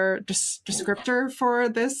another descriptor for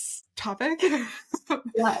this topic. It's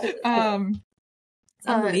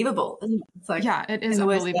unbelievable, isn't it? It's like, yeah, it is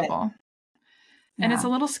unbelievable. And it's a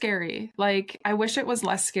little scary. Like, I wish it was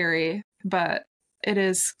less scary, but it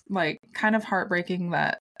is like kind of heartbreaking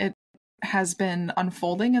that it has been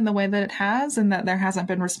unfolding in the way that it has, and that there hasn't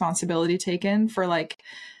been responsibility taken for like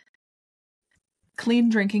clean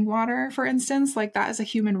drinking water, for instance. Like, that is a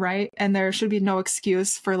human right, and there should be no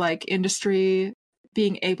excuse for like industry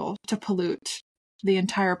being able to pollute the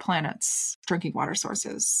entire planet's drinking water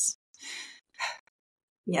sources.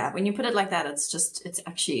 Yeah, when you put it like that, it's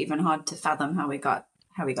actually even hard to fathom how we got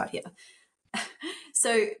how we got here.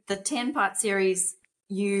 So the 10-part series,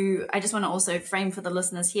 I just want to also frame for the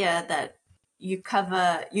listeners here that you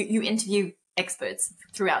cover, you interview experts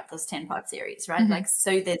throughout this 10-part series, right? Mm-hmm. Like,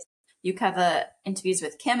 so you cover interviews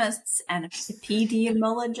with chemists and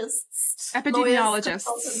epidemiologists, Epidemiologists.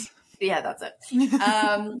 Lawyers, yeah, that's it.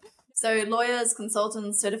 So lawyers,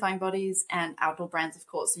 consultants, certifying bodies, and outdoor brands, of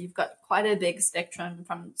course. So you've got quite a big spectrum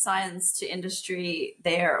from science to industry.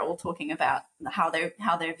 They're all talking about how they're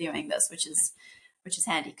viewing this, which is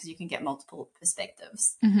handy because you can get multiple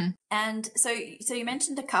perspectives. Mm-hmm. And so you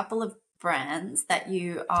mentioned a couple of brands that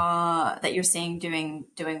you're seeing doing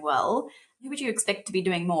well. Who would you expect to be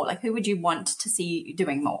doing more? Like, who would you want to see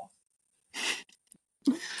doing more?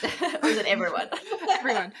 Or is it everyone?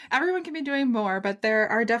 Everyone can be doing more, but there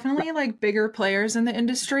are definitely like bigger players in the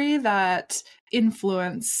industry that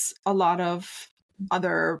influence a lot of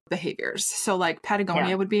other behaviors. So like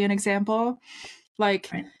Patagonia would be an example. Like,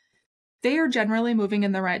 right. They are generally moving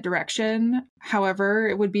in the right direction. However,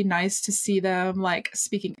 it would be nice to see them like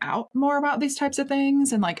speaking out more about these types of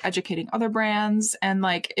things and like educating other brands. And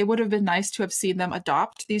like, it would have been nice to have seen them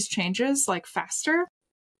adopt these changes like faster.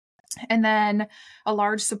 And then a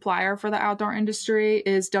large supplier for the outdoor industry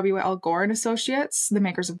is W.L. Gore and Associates, the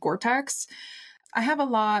makers of Gore-Tex. I have a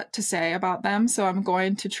lot to say about them, so I'm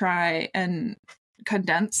going to try and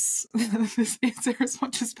condense this answer as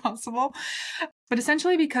much as possible. But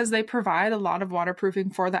essentially, because they provide a lot of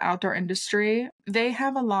waterproofing for the outdoor industry, they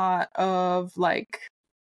have a lot of like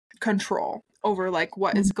control over like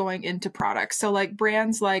what is going into products. So like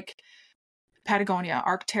brands like Patagonia,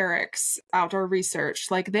 Arc'teryx, Outdoor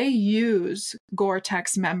Research, like they use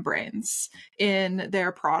Gore-Tex membranes in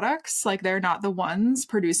their products. Like they're not the ones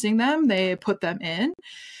producing them, they put them in.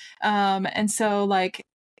 And so like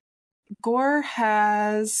Gore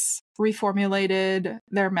has reformulated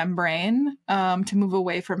their membrane to move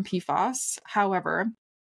away from PFAS. However,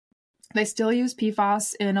 they still use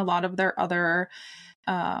PFAS in a lot of their other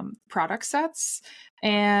product sets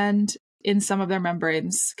and in some of their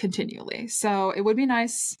membranes continually. So it would be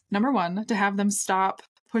nice, number one, to have them stop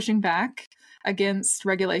pushing back against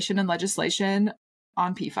regulation and legislation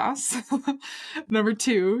on PFAS. Number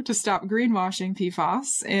two, to stop greenwashing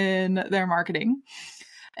PFAS in their marketing.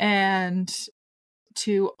 And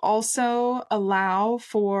to also allow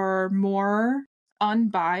for more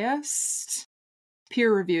unbiased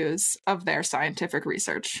peer reviews of their scientific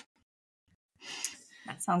research.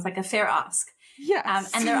 That sounds like a fair ask. Yes.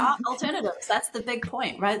 And there are alternatives. That's the big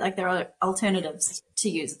point, right? Like there are alternatives to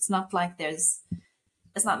use. It's not like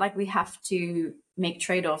we have to make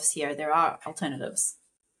trade-offs here. There are alternatives.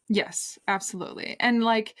 Yes, absolutely. And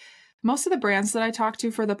like most of the brands that I talked to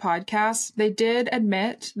for the podcast, they did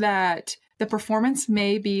admit that the performance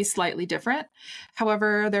may be slightly different.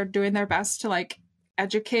 However, they're doing their best to like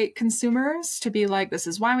educate consumers to be like, this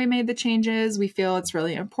is why we made the changes. We feel it's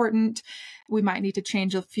really important. We might need to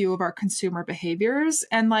change a few of our consumer behaviors.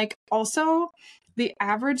 And like also the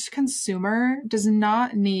average consumer does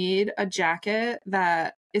not need a jacket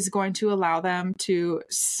that is going to allow them to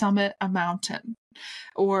summit a mountain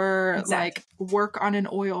or like work on an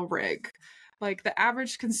oil rig. Like the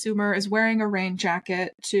average consumer is wearing a rain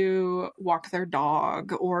jacket to walk their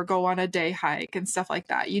dog or go on a day hike and stuff like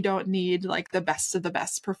that. You don't need like the best of the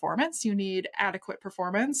best performance. You need adequate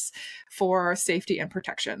performance for safety and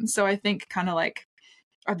protection. So I think kind of like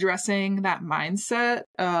addressing that mindset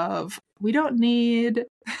of we don't need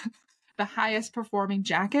the highest performing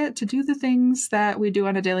jacket to do the things that we do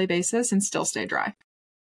on a daily basis and still stay dry.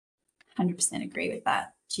 100% agree with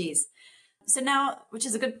that. Jeez. So now,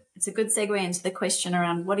 it's a good segue into the question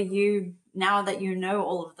around what are you, now that you know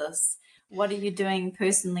all of this, what are you doing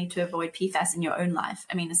personally to avoid PFAS in your own life?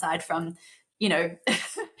 I mean, aside from,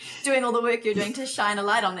 doing all the work you're doing to shine a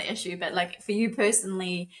light on the issue, but like for you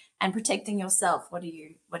personally and protecting yourself, what do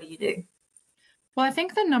you do? Well, I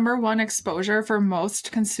think the number one exposure for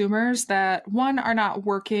most consumers that one are not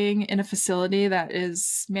working in a facility that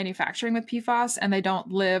is manufacturing with PFAS and they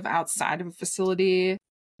don't live outside of a facility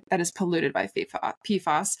that is polluted by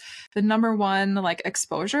PFAS. The number one like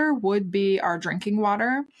exposure would be our drinking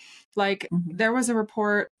water. Like there was a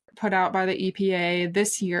report put out by the EPA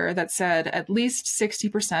this year that said at least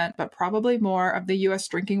 60%, but probably more of the US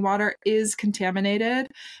drinking water is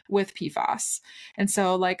contaminated with PFAS. And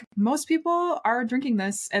so like most people are drinking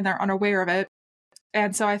this and they're unaware of it.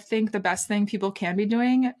 And so I think the best thing people can be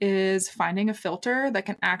doing is finding a filter that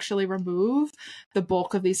can actually remove the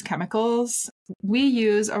bulk of these chemicals. We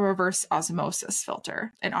use a reverse osmosis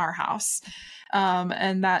filter in our house.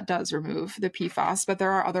 And that does remove the PFAS, but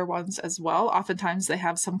there are other ones as well. Oftentimes they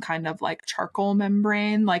have some kind of like charcoal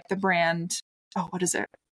membrane, like the brand oh, what is it?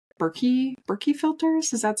 Berkey filters?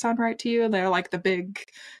 Does that sound right to you? They're like the big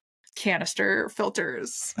canister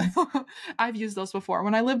filters. I've used those before.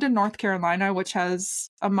 When I lived in North Carolina, which has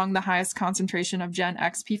among the highest concentration of Gen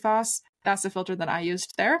X PFAS, that's the filter that I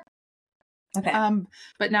used there. Okay.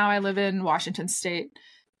 But now I live in Washington State,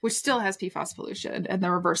 which still has PFAS pollution, and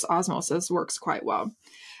the reverse osmosis works quite well.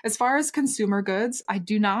 As far as consumer goods, I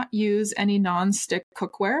do not use any non-stick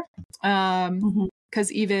cookware.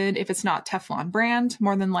 Because even if it's not Teflon brand,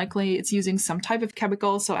 more than likely it's using some type of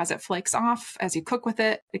chemical. So as it flakes off, as you cook with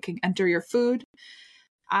it, it can enter your food.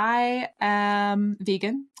 I am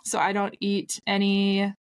vegan, so I don't eat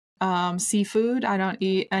any seafood. I don't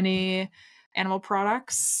eat any animal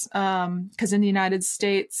products. Because in the United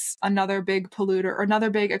States, another big polluter or another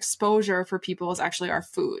big exposure for people is actually our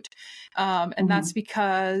food. And that's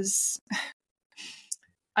because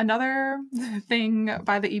another thing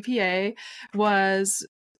by the EPA was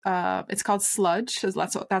it's called sludge.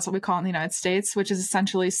 That's what we call it in the United States, which is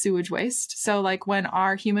essentially sewage waste. So like when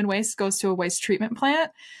our human waste goes to a waste treatment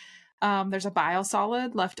plant, there's a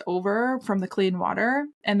biosolid left over from the clean water,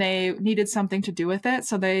 and they needed something to do with it.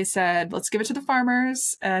 So they said, let's give it to the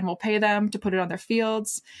farmers and we'll pay them to put it on their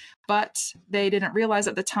fields. But they didn't realize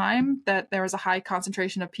at the time that there was a high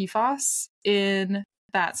concentration of PFAS in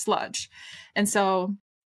that sludge. And so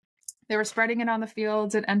they were spreading it on the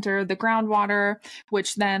fields. It entered the groundwater,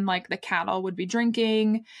 which then like the cattle would be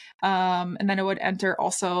drinking. And then it would enter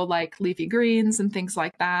also like leafy greens and things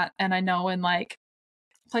like that. And I know in like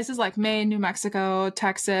places like Maine, New Mexico,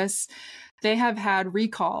 Texas, they have had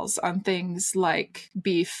recalls on things like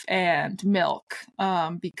beef and milk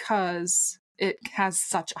because it has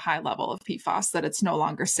such a high level of PFAS that it's no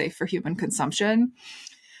longer safe for human consumption.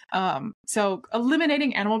 So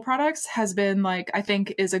eliminating animal products has been like, I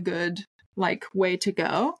think is a good like way to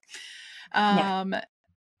go. I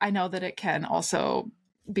know that it can also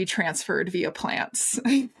be transferred via plants,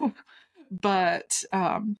 but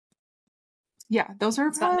yeah, those are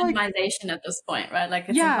it's about minimization at this point, right? Like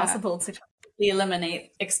it's impossible to completely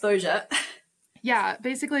eliminate exposure. Yeah,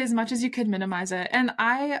 basically as much as you could minimize it. And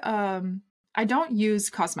I don't use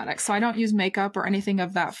cosmetics, so I don't use makeup or anything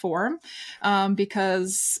of that form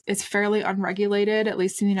because it's fairly unregulated, at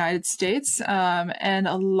least in the United States. And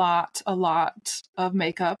a lot of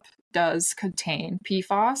makeup does contain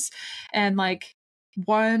PFAS. And like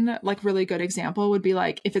one like really good example would be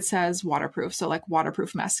like if it says waterproof, so like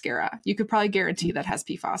waterproof mascara, you could probably guarantee that has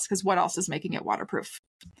PFAS because what else is making it waterproof?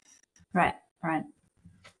 Right.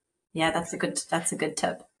 Yeah, that's a good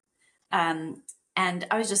tip. And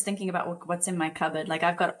I was just thinking about what's in my cupboard. Like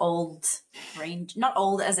I've got old range, not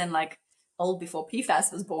old as in like old before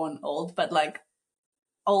PFAS was born old, but like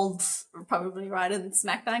old, probably right in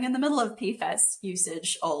smack bang in the middle of PFAS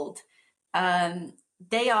usage old.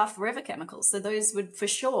 They are forever chemicals. So those would for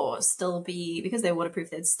sure still be, because they're waterproof,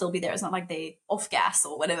 they'd still be there. It's not like they off gas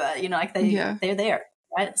or whatever, like they're there,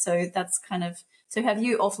 right? So that's kind of, so have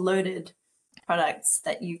you offloaded products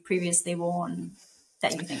that you've previously worn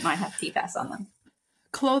that you think might have PFAS on them?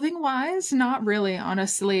 Clothing wise, not really,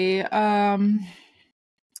 honestly. When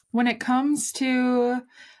it comes to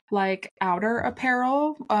like outer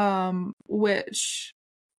apparel, which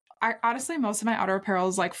I honestly, most of my outer apparel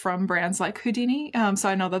is like from brands like Houdini. So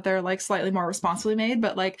I know that they're like slightly more responsibly made,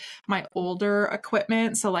 but like my older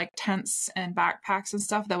equipment, so like tents and backpacks and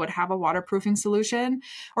stuff that would have a waterproofing solution,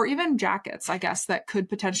 or even jackets, I guess, that could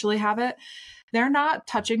potentially have it. They're not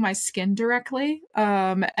touching my skin directly.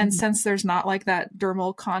 And since there's not like that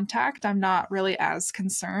dermal contact, I'm not really as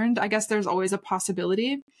concerned. I guess there's always a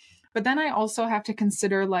possibility. But then I also have to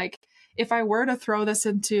consider like, if I were to throw this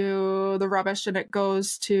into the rubbish and it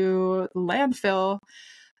goes to the landfill,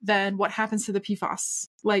 then what happens to the PFAS?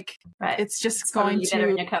 Like, it's just going to...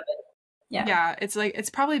 in your cupboard. Yeah, it's like, it's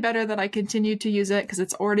probably better that I continue to use it because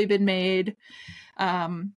it's already been made.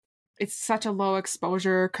 It's such a low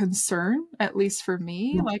exposure concern, at least for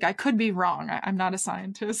me. Like I could be wrong. I'm not a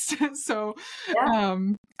scientist. So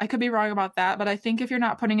I could be wrong about that. But I think if you're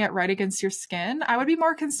not putting it right against your skin, I would be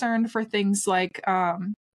more concerned for things like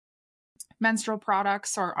menstrual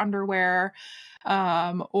products or underwear,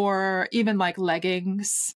 or even like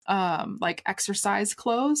leggings, like exercise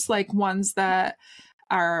clothes, like ones that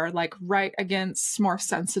are like right against more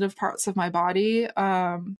sensitive parts of my body.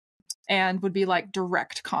 And would be like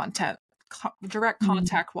direct contact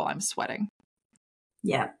while I'm sweating.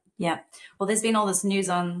 Yeah. Well, there's been all this news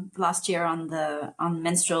on last year on the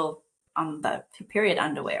period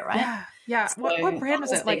underwear, right? Yeah. So what brand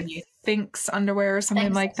was it? Like Thinx underwear or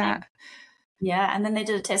something like that. Yeah, and then they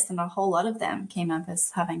did a test, and a whole lot of them came up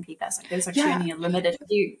as having PFAS. Like there's actually only a limited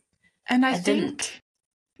few. And I think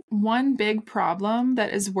one big problem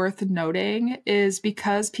that is worth noting is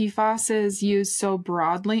because PFAS is used so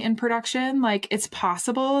broadly in production, like it's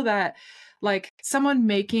possible that like someone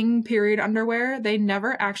making period underwear, they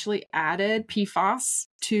never actually added PFAS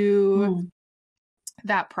to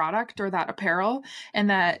that product or that apparel, and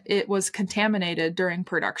that it was contaminated during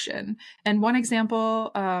production. And one example,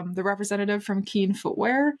 the representative from Keen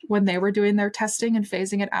Footwear, when they were doing their testing and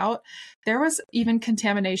phasing it out, there was even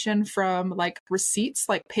contamination from like receipts,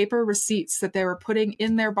 like paper receipts that they were putting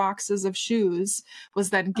in their boxes of shoes was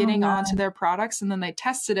then getting onto their products. And then they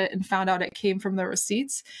tested it and found out it came from the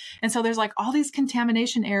receipts. And so there's like all these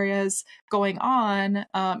contamination areas going on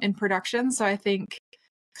in production. So I think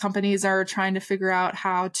companies are trying to figure out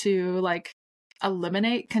how to like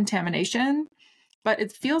eliminate contamination, but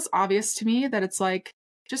it feels obvious to me that it's like,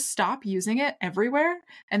 just stop using it everywhere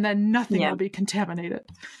and then nothing will be contaminated.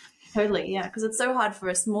 Totally. Yeah. Because it's so hard for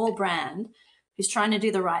a small brand who's trying to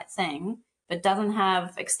do the right thing, but doesn't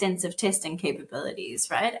have extensive testing capabilities,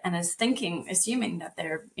 right? And is assuming that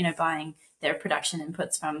they're, buying their production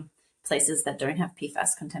inputs from places that don't have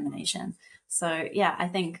PFAS contamination. So yeah, I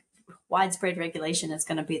think widespread regulation is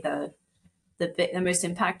going to be the most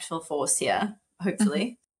impactful force here,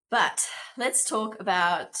 hopefully. But let's talk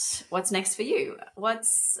about what's next for you.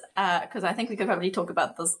 Because I think we could probably talk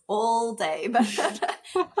about this all day, but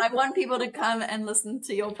I want people to come and listen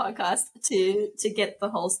to your podcast to get the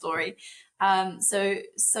whole story. So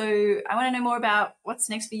I want to know more about what's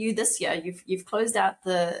next for you this year. You've closed out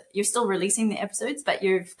you're still releasing the episodes, but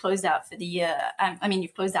you've closed out for the year.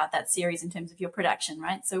 You've closed out that series in terms of your production,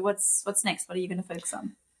 right? So what's next? What are you going to focus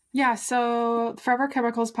on? Yeah, so Forever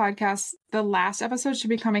Chemicals podcast, the last episode should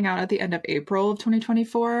be coming out at the end of April of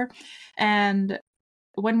 2024. And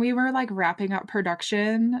when we were like wrapping up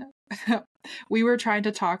production, we were trying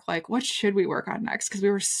to talk like, what should we work on next? Because we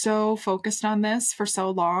were so focused on this for so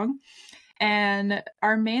long. And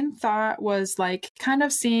our main thought was like kind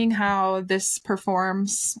of seeing how this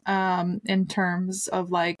performs in terms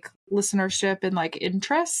of like listenership and like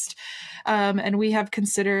interest. And we have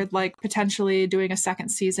considered like potentially doing a second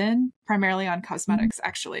season, primarily on cosmetics,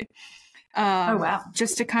 actually. Oh, wow.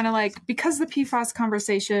 Just to kind of like, because the PFAS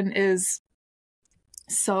conversation is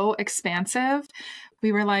so expansive,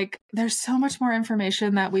 we were like, there's so much more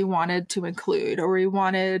information that we wanted to include or we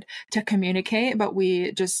wanted to communicate, but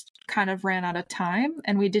we just kind of ran out of time,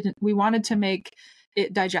 and we wanted to make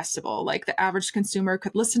it digestible. Like the average consumer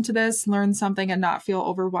could listen to this, learn something, and not feel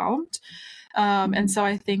overwhelmed. And so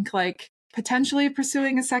I think like potentially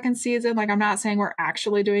pursuing a second season, like I'm not saying we're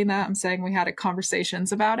actually doing that. I'm saying we had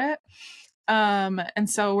conversations about it. And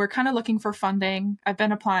so we're kind of looking for funding. I've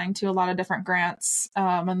been applying to a lot of different grants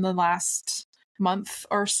in the last month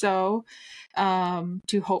or so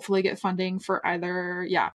to hopefully get funding for either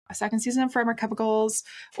a second season of Forever Chemicals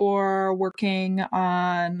or working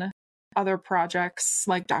on other projects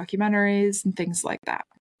like documentaries and things like that.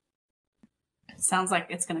 Sounds like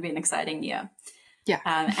it's going to be an exciting year. Yeah.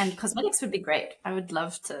 And cosmetics would be great. I would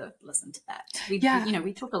love to listen to that.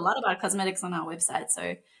 We talk a lot about cosmetics on our website,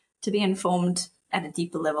 so to be informed at a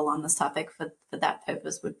deeper level on this topic for that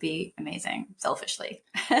purpose would be amazing, selfishly.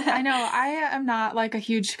 I know. I am not like a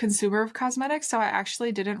huge consumer of cosmetics, so I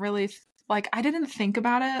actually didn't really I didn't think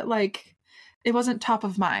about it. Like it wasn't top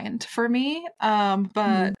of mind for me.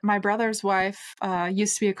 But my brother's wife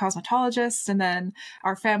used to be a cosmetologist, and then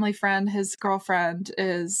our family friend, his girlfriend,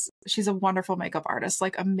 she's a wonderful makeup artist,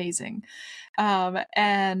 like amazing.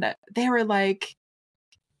 And they were like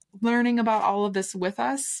learning about all of this with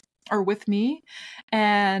us, or with me,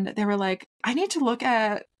 and they were like, I need to look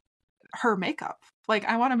at her makeup. Like,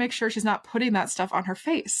 I want to make sure she's not putting that stuff on her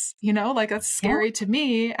face, like that's scary to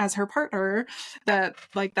me as her partner that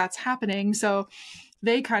like that's happening. So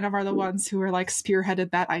they kind of are the ones who are like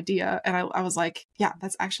spearheaded that idea. And I was like, yeah,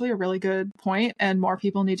 that's actually a really good point, and more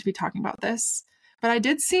people need to be talking about this. But I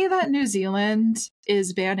did see that New Zealand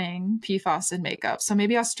is banning PFAS in makeup. So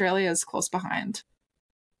maybe Australia is close behind.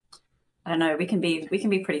 I don't know. We can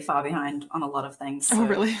be pretty far behind on a lot of things. So, oh,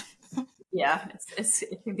 really? Yeah,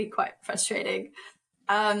 it can be quite frustrating.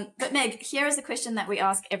 But Meg, here is a question that we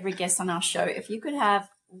ask every guest on our show. If you could have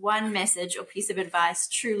one message or piece of advice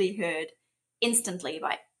truly heard instantly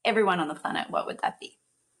by everyone on the planet, what would that be?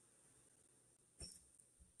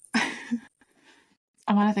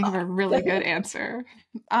 I want to think of a really good answer.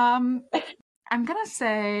 I'm going to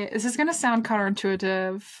say, this is going to sound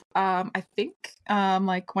counterintuitive, I think,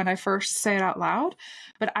 like when I first say it out loud,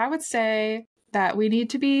 but I would say that we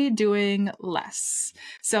need to be doing less.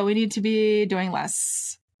 So we need to be doing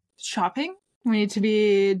less shopping. We need to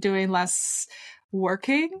be doing less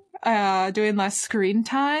working, doing less screen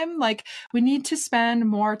time. Like, we need to spend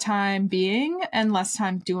more time being and less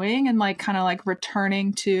time doing, and like kind of like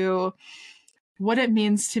returning to what it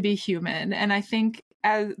means to be human. And I think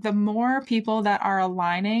as the more people that are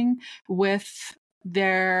aligning with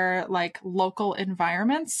their like local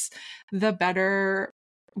environments, the better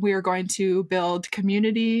we are going to build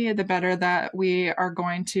community, the better that we are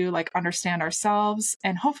going to like understand ourselves,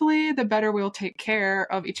 and hopefully the better we'll take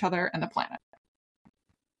care of each other and the planet.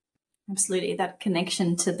 Absolutely. That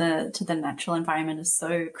connection to the natural environment is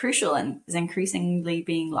so crucial and is increasingly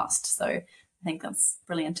being lost. So I think that's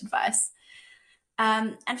brilliant advice.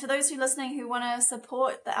 And for those who are listening who want to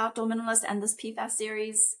support the Outdoor Minimalist and this PFAS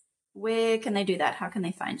series, where can they do that? How can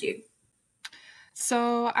they find you?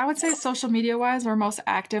 So I would say social media wise, we're most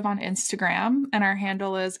active on Instagram, and our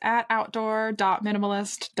handle is at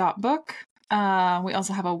outdoor.minimalist.book. We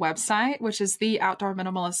also have a website, which is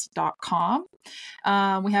theoutdoorminimalist.com.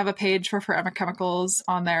 We have a page for Forever Chemicals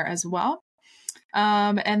on there as well.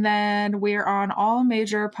 And then we're on all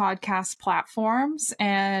major podcast platforms,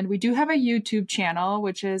 and we do have a YouTube channel,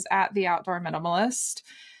 which is at The Outdoor Minimalist.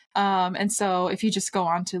 And so if you just go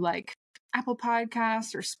on to like Apple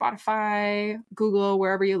Podcasts or Spotify, Google,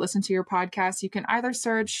 wherever you listen to your podcast, you can either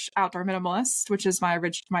search Outdoor Minimalist, which is my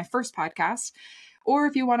first podcast, or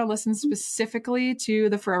if you want to listen specifically to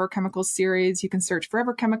the Forever Chemicals series, you can search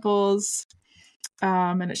Forever Chemicals,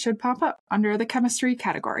 and it should pop up under the chemistry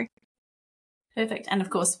category. Perfect. And of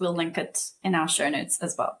course, we'll link it in our show notes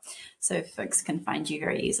as well, so folks can find you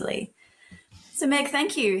very easily. So Meg,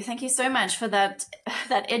 thank you. Thank you so much for that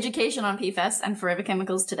education on PFAS and Forever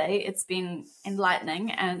Chemicals today. It's been enlightening,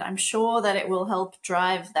 and I'm sure that it will help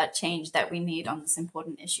drive that change that we need on this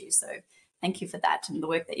important issue. So thank you for that and the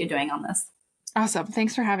work that you're doing on this. Awesome.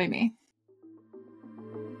 Thanks for having me.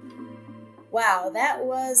 Wow, that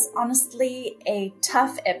was honestly a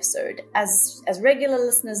tough episode. As regular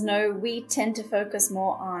listeners know, we tend to focus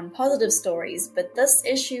more on positive stories, but this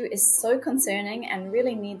issue is so concerning and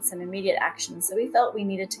really needs some immediate action, so we felt we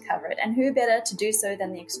needed to cover it. And who better to do so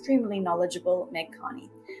than the extremely knowledgeable Meg Carney.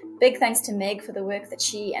 Big thanks to Meg for the work that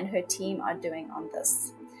she and her team are doing on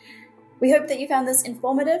this. We hope that you found this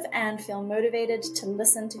informative and feel motivated to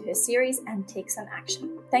listen to her series and take some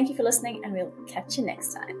action. Thank you for listening, and we'll catch you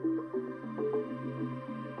next time.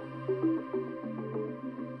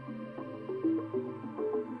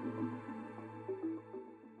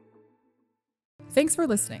 Thanks for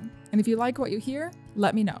listening, and if you like what you hear,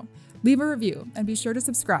 let me know. Leave a review and be sure to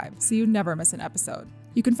subscribe so you never miss an episode.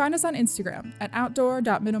 You can find us on Instagram at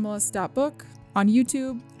outdoor.minimalist.book, on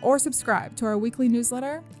YouTube, or subscribe to our weekly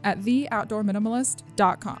newsletter at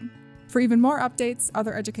theoutdoorminimalist.com. For even more updates,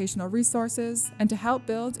 other educational resources, and to help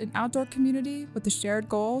build an outdoor community with the shared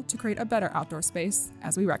goal to create a better outdoor space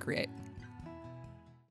as we recreate.